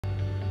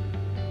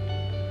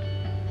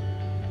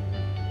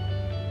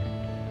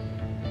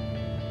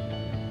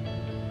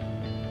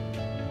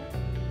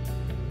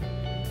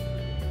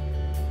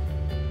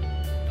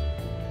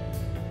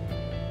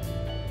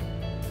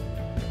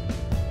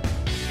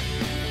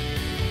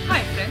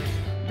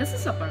this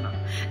is Aparna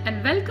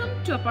and welcome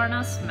to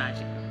Aparna's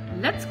Magic.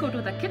 Let's go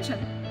to the kitchen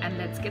and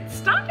let's get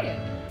started.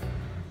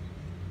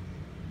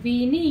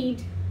 We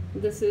need,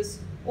 this is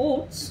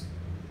oats,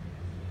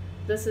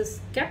 this is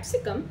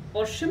capsicum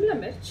or shimla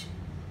mirch,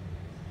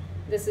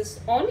 this is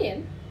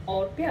onion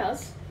or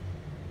pyaz,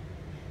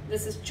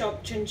 this is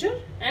chopped ginger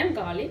and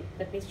garlic,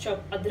 that means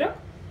chopped adrak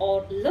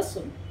or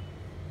lasun.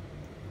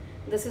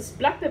 This is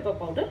black pepper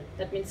powder,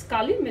 that means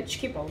kali mirch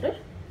ki powder.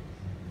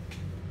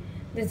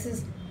 This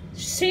is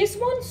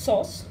Szechuan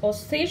sauce or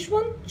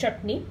Szechuan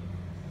chutney.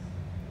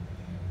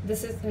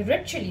 This is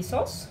red chili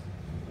sauce.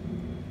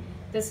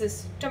 This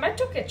is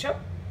tomato ketchup.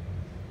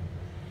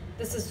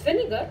 This is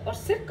vinegar or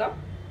sirka.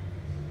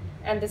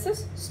 And this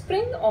is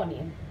spring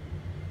onion.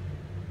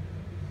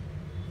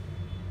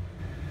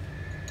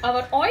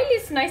 Our oil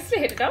is nicely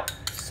heated up,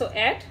 so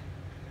add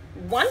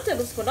 1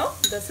 tablespoon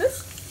of this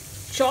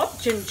is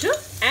chopped ginger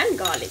and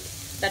garlic.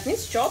 That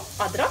means chopped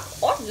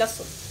adrak or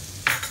lasun.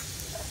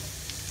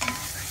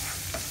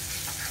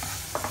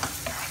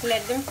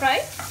 Let them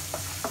fry.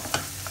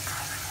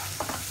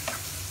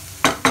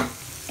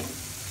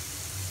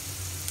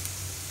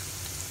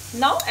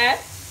 Now add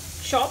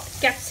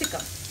chopped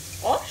capsicum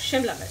or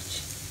shimla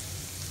mirch.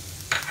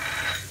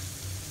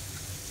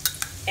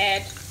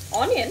 Add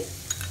onion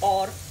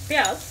or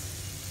pyaz.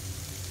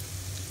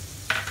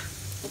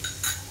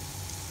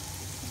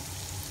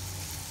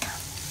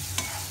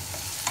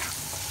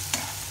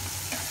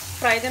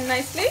 Fry them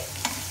nicely.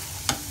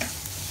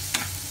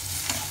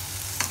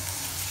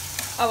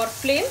 Our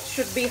flame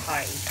should be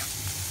high.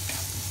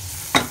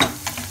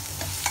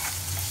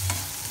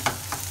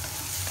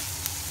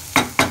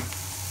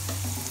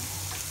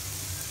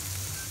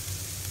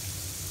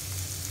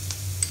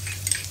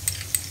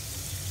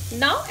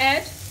 Now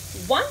add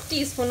 1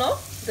 teaspoon of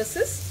this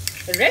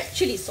is red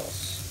chili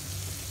sauce.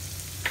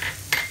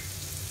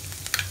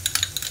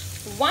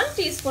 1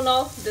 teaspoon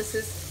of this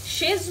is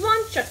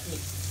Szechuan chutney.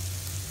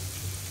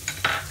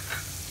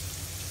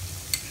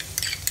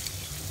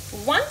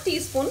 1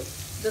 teaspoon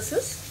this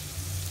is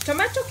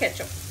tomato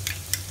ketchup.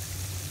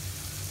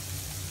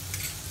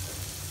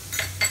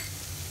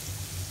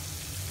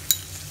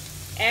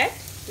 Add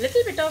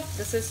little bit of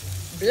this is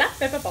black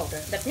pepper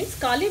powder, that means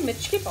kali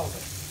mirch ki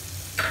powder.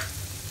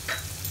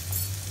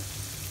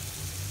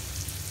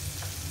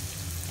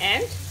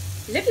 And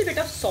little bit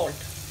of salt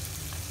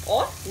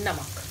or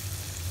namak.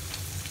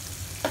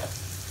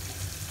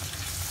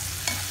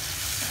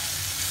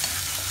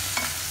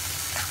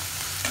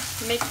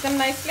 Mix them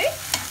nicely.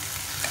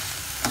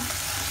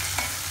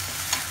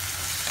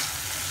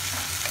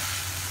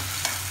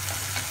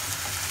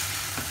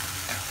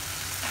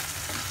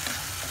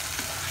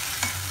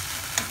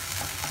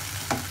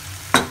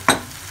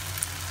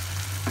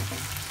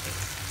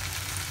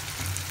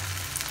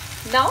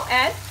 Now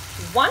add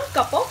 1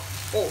 cup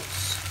of oats.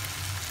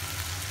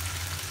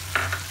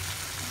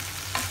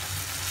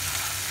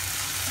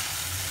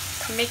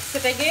 Mix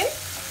it again.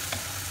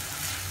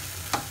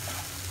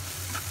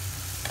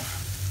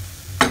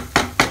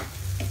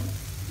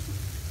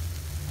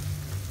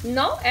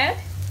 Now add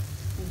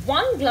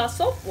 1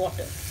 glass of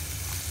water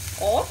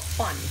or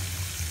pani.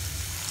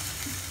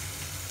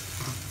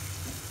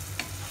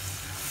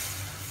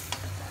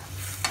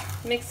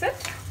 Mix it.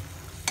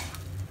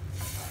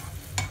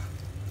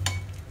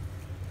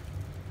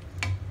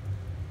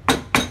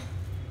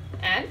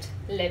 And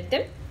let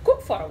them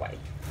cook for a while.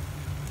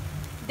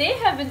 They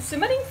have been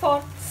simmering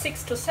for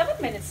 6 to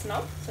 7 minutes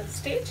now. So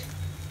stage,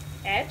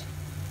 add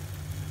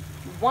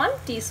 1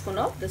 teaspoon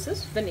of this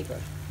is vinegar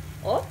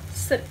or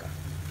sirka.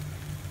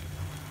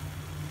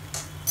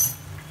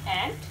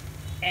 And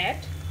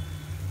add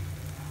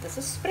this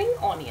is spring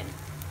onion.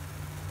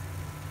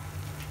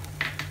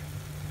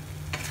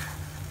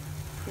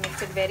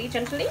 Mix it very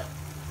gently.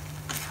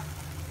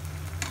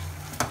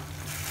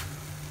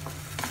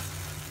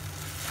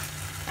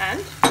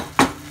 And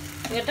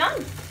we're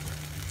done.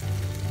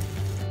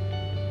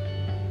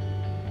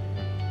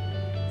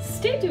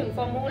 Stay tuned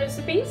for more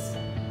recipes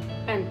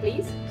and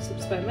please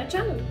subscribe my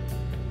channel.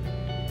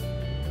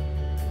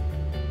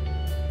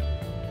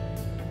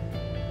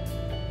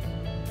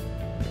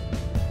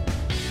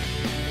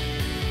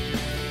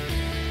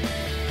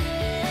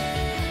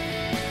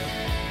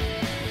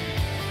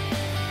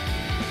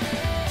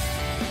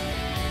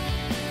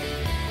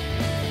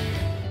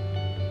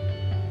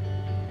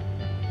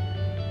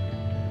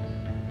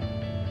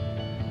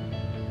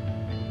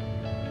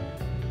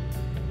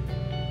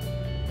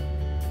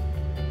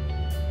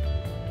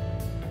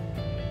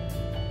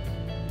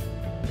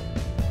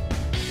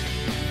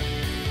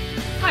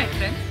 Hi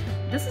friends,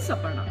 this is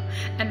Aparna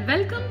and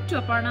welcome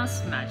to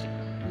Aparna's Magic.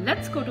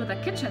 Let's go to the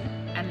kitchen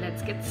and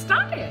let's get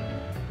started.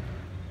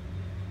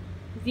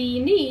 We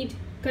need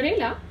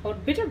Karela or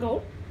bitter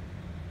gourd.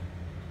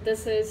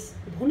 This is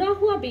bhuna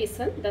hua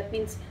besan, that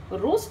means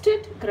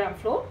roasted gram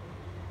flour.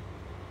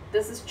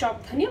 This is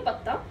chopped dhania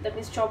patta, that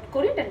means chopped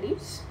coriander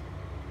leaves.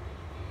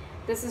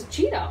 This is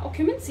jeera or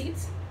cumin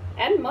seeds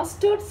and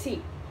mustard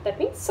seed, that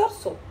means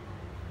sarso.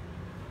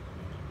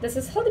 This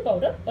is haldi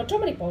powder or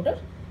turmeric powder.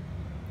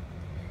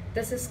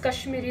 This is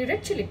Kashmiri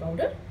red chili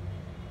powder.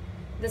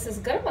 This is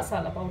garam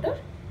masala powder.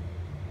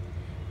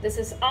 This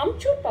is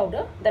amchur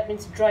powder, that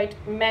means dried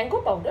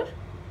mango powder.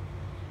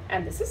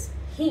 And this is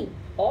hing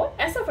or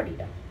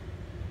asafoetida.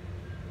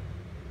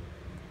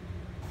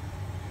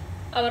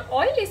 Our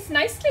oil is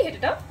nicely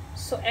heated up,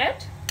 so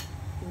add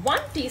 1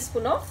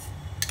 teaspoon of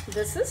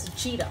this is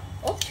jeera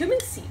or cumin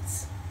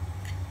seeds,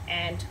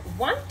 and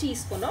 1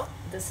 teaspoon of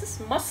this is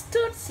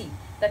mustard seed,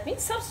 that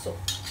means sarso.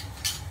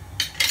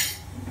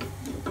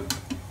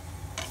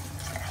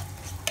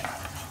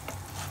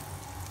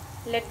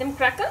 Let them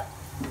crackle.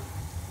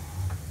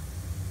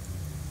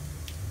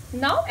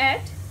 Now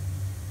add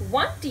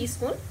 1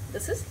 teaspoon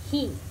this is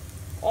hing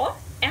or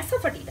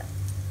asafoetida.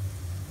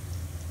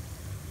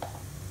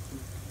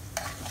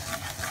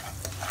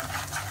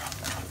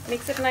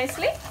 Mix it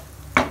nicely.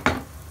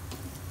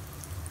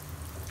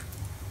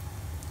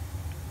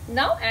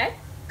 Now add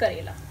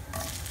Karela.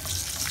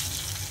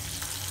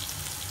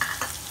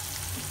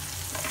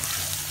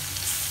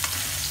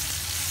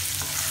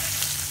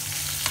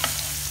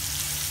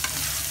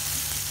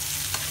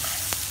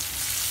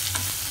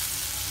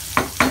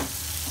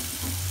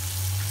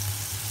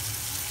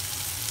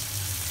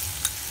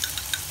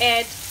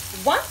 Add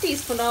 1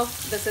 teaspoon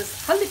of this is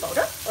haldi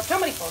powder or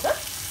turmeric powder,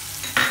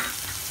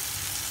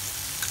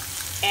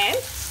 and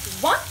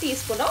 1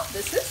 teaspoon of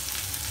this is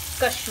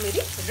Kashmiri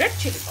red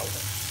chili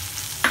powder.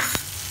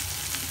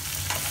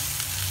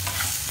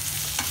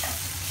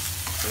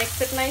 Mix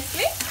it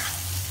nicely.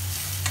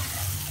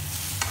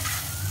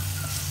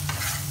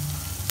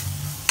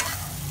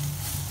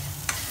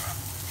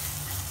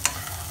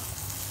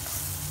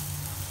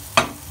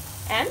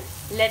 And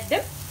let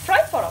them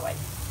fry for a while.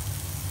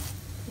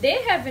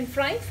 They have been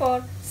frying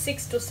for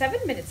 6 to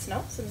 7 minutes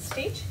now. So in this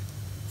stage,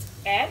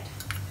 add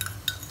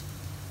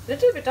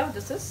little bit of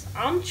this is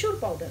amchur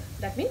powder,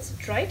 that means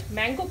dried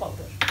mango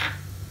powder.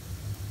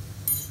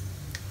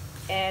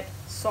 Add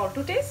salt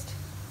to taste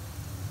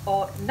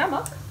or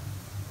namak,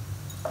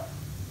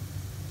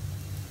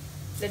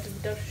 little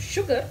bit of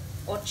sugar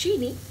or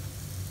chini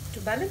to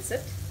balance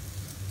it.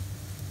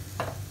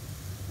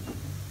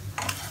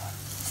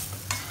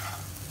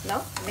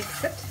 Now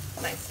mix it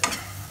nicely.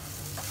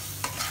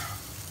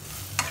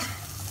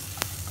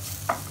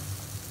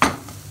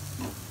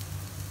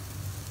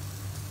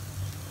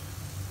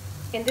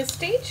 In this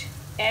stage,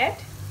 add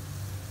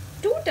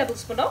 2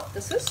 tablespoons of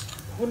this is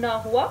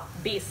bhuna hua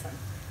besan,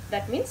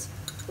 that means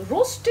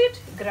roasted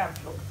gram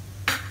flour,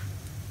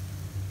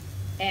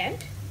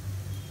 and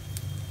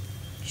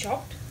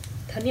chopped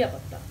dhania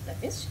patta,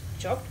 that means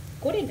chopped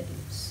coriander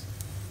leaves.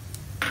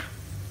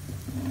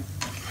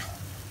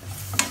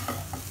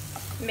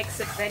 Mix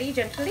it very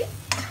gently.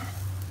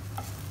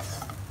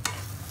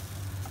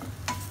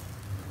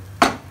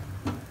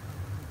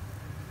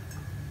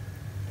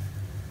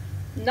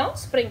 Now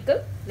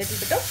sprinkle little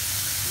bit of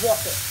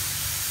water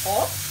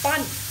or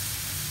pani.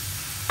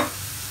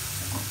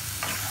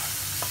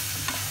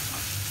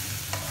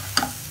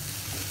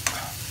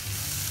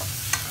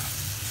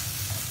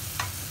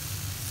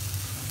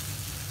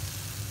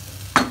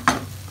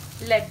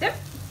 Let them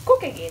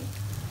cook again.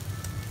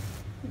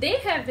 They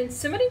have been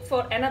simmering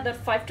for another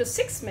 5 to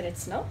 6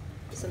 minutes now.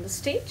 So on the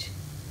stage,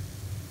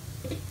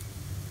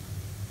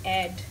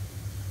 add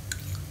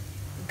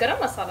garam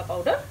masala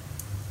powder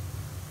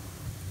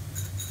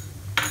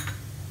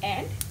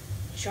and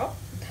chopped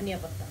dhania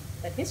patta,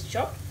 that means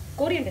chopped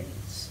coriander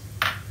leaves.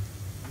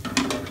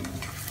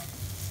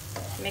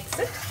 Mix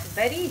it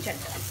very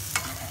gently.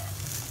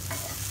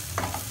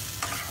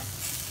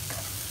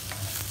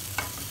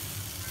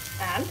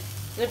 And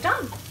you're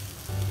done.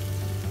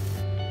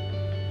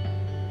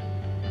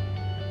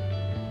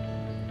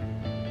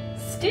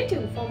 Stay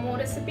tuned for more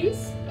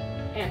recipes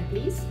and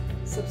please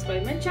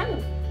subscribe my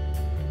channel.